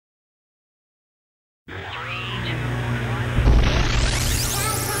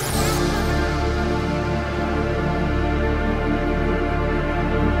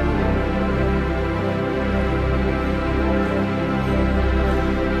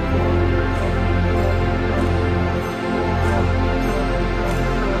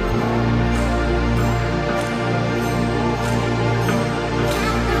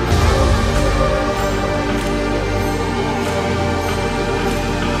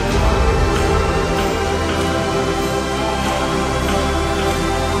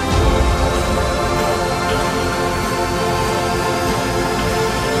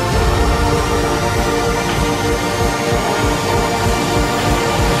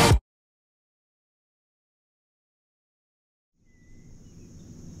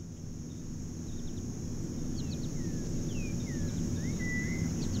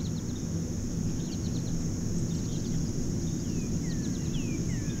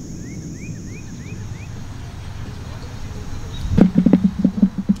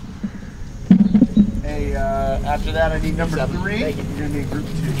After that, I need number 3. You're going to be in group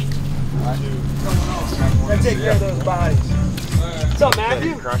 2. Let's take care of those bodies. What's up,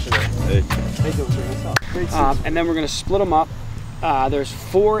 Matthew? Crushing it. And then we're going to split them up. There's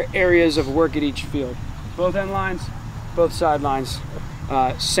 4 areas of work at each field. Both end lines, both sidelines.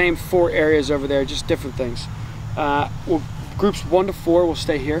 Same 4 areas over there, just different things. Groups 1 to 4 will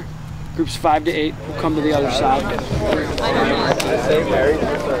stay here. Groups 5 to 8 will come to the other side.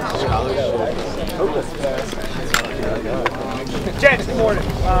 Gents, good morning.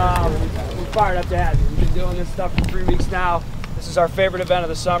 We're fired up to have you. We've been doing this stuff for 3 weeks now. This is our favorite event of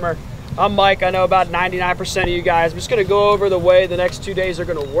the summer. I'm Mike. I know about 99% of you guys. I'm just going to go over the way the next 2 days are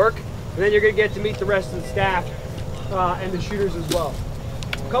going to work, and then you're going to get to meet the rest of the staff and the shooters as well.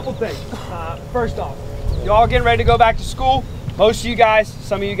 A couple things. First off, you all getting ready to go back to school? Most of you guys,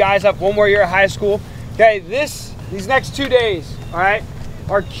 some of you guys have 1 more year of high school. Okay, these next 2 days, all right,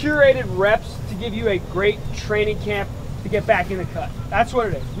 are curated reps to give you a great training camp to get back in the cut. That's what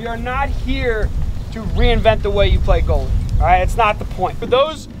it is. We are not here to reinvent the way you play goalie, all right? It's not the point. For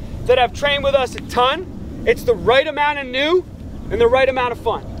those that have trained with us a ton, it's the right amount of new and the right amount of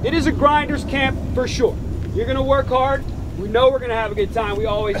fun. It is a grinder's camp for sure. You're gonna work hard. We know we're gonna have a good time. We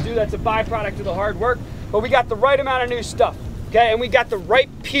always do. That's a byproduct of the hard work. But we got the right amount of new stuff, okay? And we got the right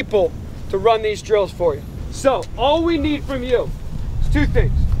people to run these drills for you. So all we need from you is 2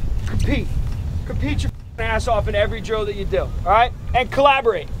 things. Compete. Compete your ass off in every drill that you do, all right? And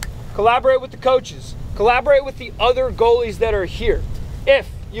collaborate. Collaborate with the coaches. Collaborate with the other goalies that are here. If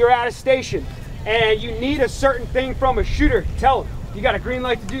you're at a station and you need a certain thing from a shooter, tell them. You got a green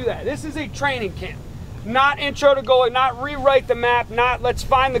light to do that. This is a training camp. Not intro to goalie, not rewrite the map, not let's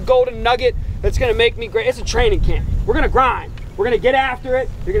find the golden nugget that's gonna make me great. It's a training camp. We're gonna grind. We're gonna get after it.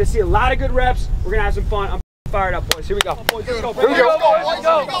 You're gonna see a lot of good reps. We're gonna have some fun. I'm fired up, boys. Here we go. Boys, let's go. Here we go. Let's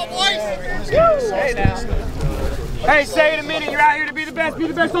go. Hey, now. Hey, say it a minute. You're out here to be the best. Be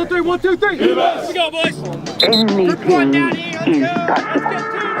the best on 3. 1, 2, 3. Be the best. Let's go, boys. Anything is possible.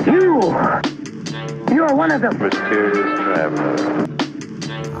 You are one of them. Mysterious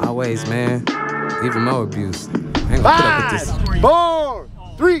traveler. Always, man. Even more abuse. I ain't gonna put up with this. 4,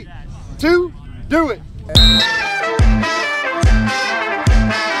 3, 2, do it.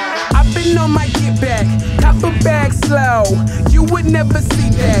 I've been on my get back, cop a bag slow. You would never see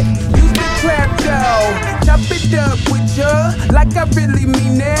that. Use the trap though. Chop it up with ya, like I really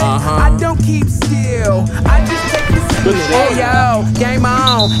mean it. I don't keep still. I just take the scene. Hey yo, game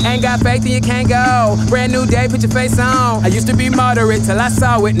on. Ain't got faith then you can't go. Brand new day, put your face on. I used to be moderate till I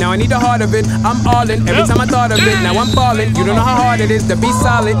saw it. Now I need the heart of it. I'm all in every time I thought of it. Now I'm falling. You don't know how hard it is to be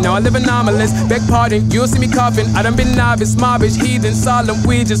solid. Now I live anomalous. Beg pardon, you'll see me coughing. I done been novice, mobbish, heathen, solemn.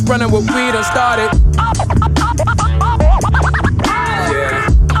 We just running what we done started. Yeah.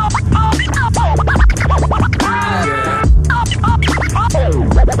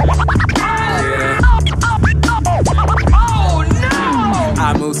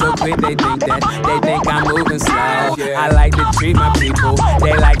 I move so quick, they think I'm moving slow. I like to treat my people,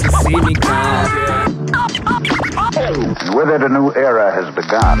 they like to see me come. With it, a new era has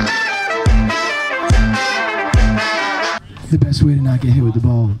begun. The best way to not get hit with the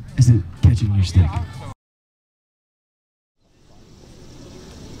ball is it catching your stick.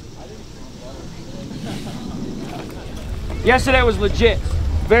 Yesterday was legit.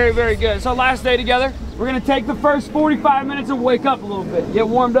 Very, very good. It's our last day together. We're gonna take the first 45 minutes and wake up a little bit, get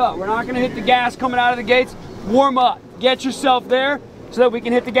warmed up. We're not gonna hit the gas coming out of the gates. Warm up, get yourself there so that we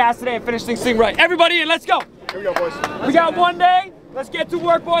can hit the gas today and finish things right. Everybody in, let's go. Here we go, boys. We got 1 day. Let's get to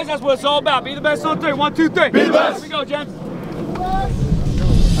work, boys. That's what it's all about. Be the best on 3. 1, 2, 3. Be the best. Here we go, gents.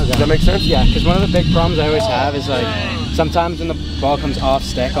 Does that make sense? Yeah, because one of the big problems I always have is like sometimes when the ball comes off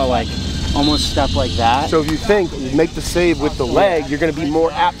stick, I'll like almost step like that. So if you think you make the save with the leg, you're going to be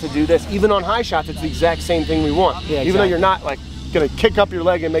more apt to do this. Even on high shots, it's the exact same thing we want. Yeah, Even though you're not like going to kick up your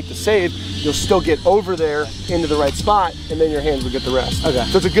leg and make the save, you'll still get over there into the right spot, and then your hands will get the rest. Okay.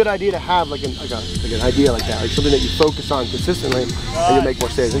 So it's a good idea to have like an idea like that, like something that you focus on consistently, and you'll make more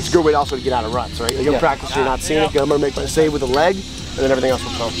saves. It's a good way also to get out of ruts, right? Like, you'll practice, you're not seeing it. Go, I'm going to make my save with the leg, and then everything else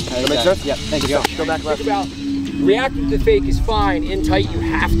will come. Does that make sense? Yeah. Thank you. Go back left. React with the fake is fine. In tight, you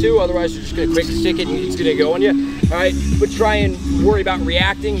have to. Otherwise, you're just going to quick stick it and it's going to go on you. All right? But try and worry about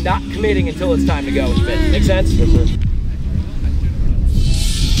reacting, not committing until it's time to go. Make sense? Yes, sir.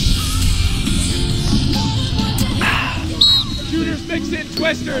 Shooters, mix in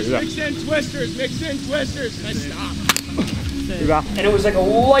twisters, mix in twisters, mix in twisters. Nice stop. And it was like a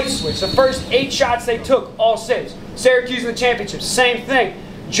light switch. The first 8 shots they took, all saves. Syracuse in the championship, same thing.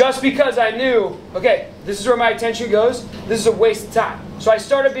 just because I knew, okay, this is where my attention goes, this is a waste of time. So I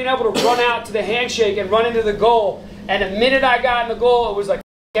started being able to run out to the handshake and run into the goal, and the minute I got in the goal, it was like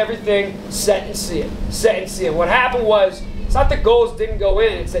everything, set and see it, set and see it. What happened was, it's not the goals didn't go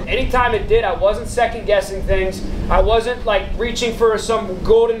in, it's that anytime it did, I wasn't second guessing things, I wasn't like reaching for some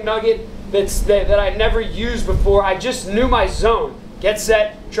golden nugget that I'd never used before. I just knew my zone. Get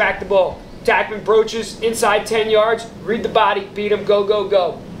set, track the ball. Tackman broaches, inside 10 yards, read the body, beat him, go, go,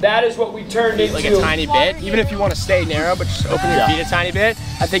 go. That is what we turned into. Like a tiny bit, even if you want to stay narrow, but just open your feet a tiny bit.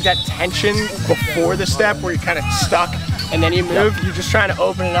 I think that tension before the step where you're kind of stuck and then you move, you're just trying to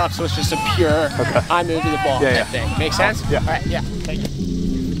open it up so it's just a pure, I move to the ball type thing. Make sense? Yeah. All right, yeah, thank you.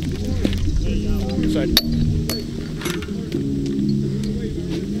 Sorry.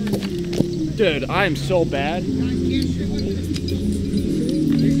 Dude, I am so bad.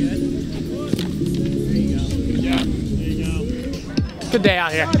 Good day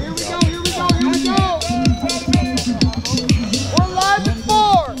out here. Here we go, here we go, here we go. We're live in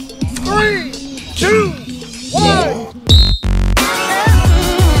 4, 3, 2, 1.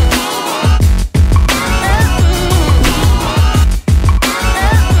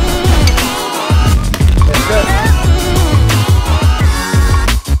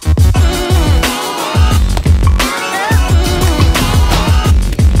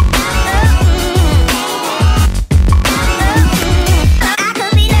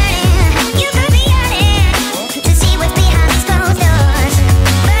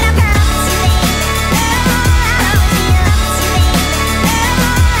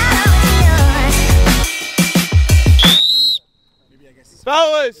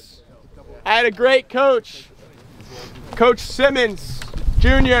 Fellas, I had a great coach, Coach Simmons,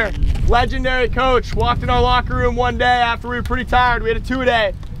 Jr., legendary coach. Walked in our locker room one day after we were pretty tired. We had a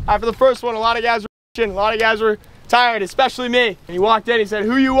 2-a-day. After the first one, a lot of guys were itching, a lot of guys were tired, especially me. And he walked in, he said,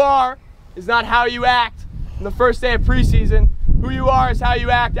 who you are is not how you act. On the first day of preseason, who you are is how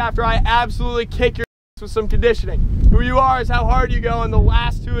you act after I absolutely kick your ass with some conditioning. Who you are is how hard you go on the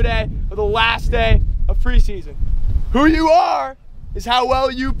last 2-a-day or the last day of preseason. Who you are is how well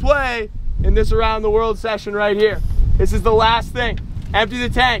you play in this around the world session right here. This is the last thing. Empty the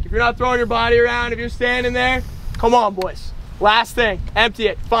tank. If you're not throwing your body around, if you're standing there, come on, boys. Last thing, empty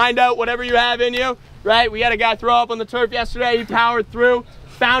it. Find out whatever you have in you, right? We had a guy throw up on the turf yesterday. He powered through,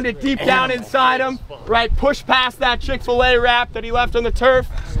 found it deep down inside him, right? Pushed past that Chick-fil-A wrap that he left on the turf,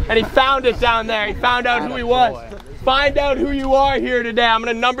 and he found it down there. He found out who he was. Find out who you are here today. I'm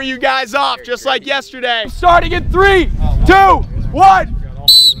gonna number you guys off just like yesterday. Starting in 3, 2, 1.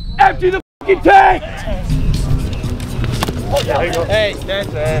 Empty the fucking tank! Hey, stand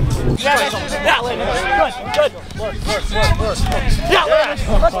there. Yeah, good. Yeah,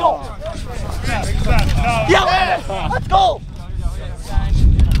 let's go. Yeah, let's go.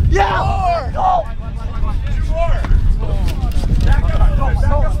 Yeah, go. Back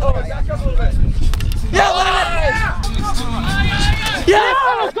up a little bit. Yeah,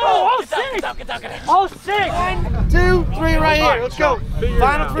 yeah, let's go. All six. 1, 2, 3 right here. Let's go.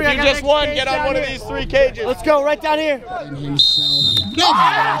 Final 3. If you just won, get on one of these 3 cages. Let's go right down here. Come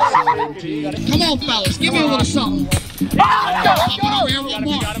on, fellas. Give me a little something.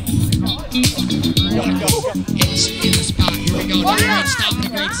 It's in the spot. Here we go. Now stopping a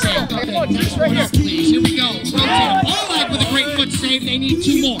great save. Right here. Please. Here we go. Rotate. All right with a great foot save. They need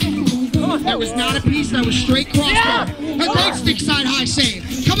 2 more. There was not a piece that was straight crossbar. A great stick side high save.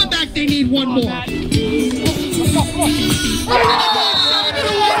 Coming back, they need 1 more. Cage 2.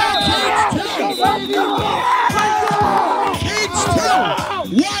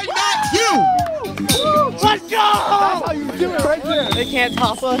 Why not you? Let's go! That's how you do it right there. They can't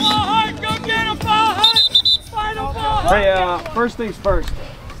top us. Ball hunt, go get him, ball hunt! Final ball hunt! Hey, first things first.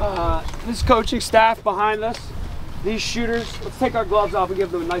 This coaching staff behind us, these shooters, let's take our gloves off and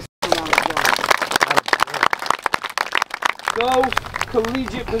give them a nice round of applause. No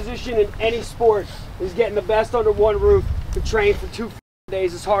collegiate position in any sport is getting the best under one roof to train for 2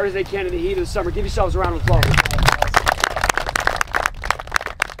 days as hard as they can in the heat of the summer. Give yourselves a round of applause.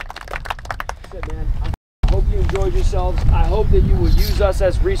 That's it, man. I hope you enjoyed yourselves. I hope that you will use us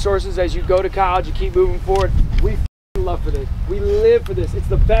as resources as you go to college and keep moving forward. We love for this. We live for this. It's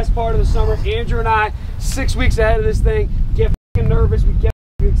the best part of the summer. Andrew and I, 6 weeks ahead of this thing, get nervous. We get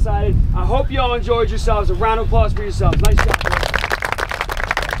excited. I hope you all enjoyed yourselves. A round of applause for yourselves. Nice job.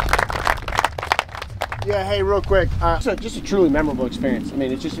 Yeah, hey, real quick, just a truly memorable experience. I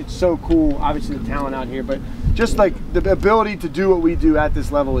mean, it's so cool, obviously the talent out here, but just like the ability to do what we do at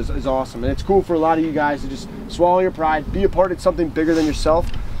this level is awesome. And it's cool for a lot of you guys to just swallow your pride, be a part of something bigger than yourself.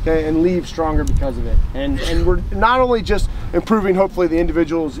 okay, and leave stronger because of it. And we're not only just improving hopefully the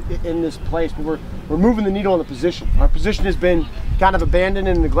individuals in this place, but we're moving the needle on the position. Our position has been kind of abandoned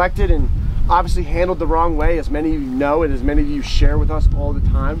and neglected and obviously handled the wrong way, as many of you know and as many of you share with us all the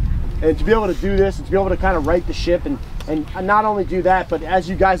time. And to be able to do this and to be able to kind of right the ship and not only do that, but as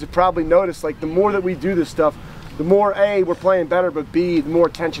you guys have probably noticed, like the more that we do this stuff, the more A, we're playing better, but B, the more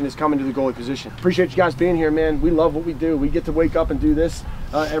attention is coming to the goalie position. Appreciate you guys being here, man. We love what we do. We get to wake up and do this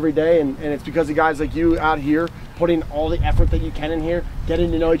every day, and it's because of guys like you out here putting all the effort that you can in here,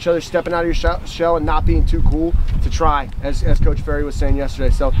 getting to know each other, stepping out of your shell and not being too cool to try, as Coach Ferry was saying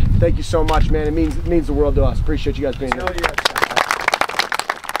yesterday. So thank you so much, man. It means the world to us. Appreciate you guys being here.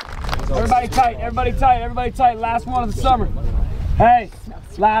 Everybody tight, everybody tight, everybody tight. Last one of the summer. Hey,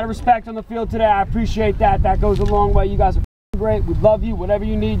 a lot of respect on the field today. I appreciate that. That goes a long way. You guys are great. We love you. Whatever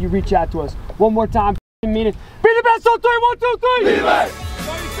you need, you reach out to us. One more time, mean it. Be the best on 3, 1, 2, 3. Be the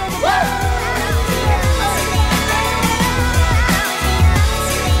best.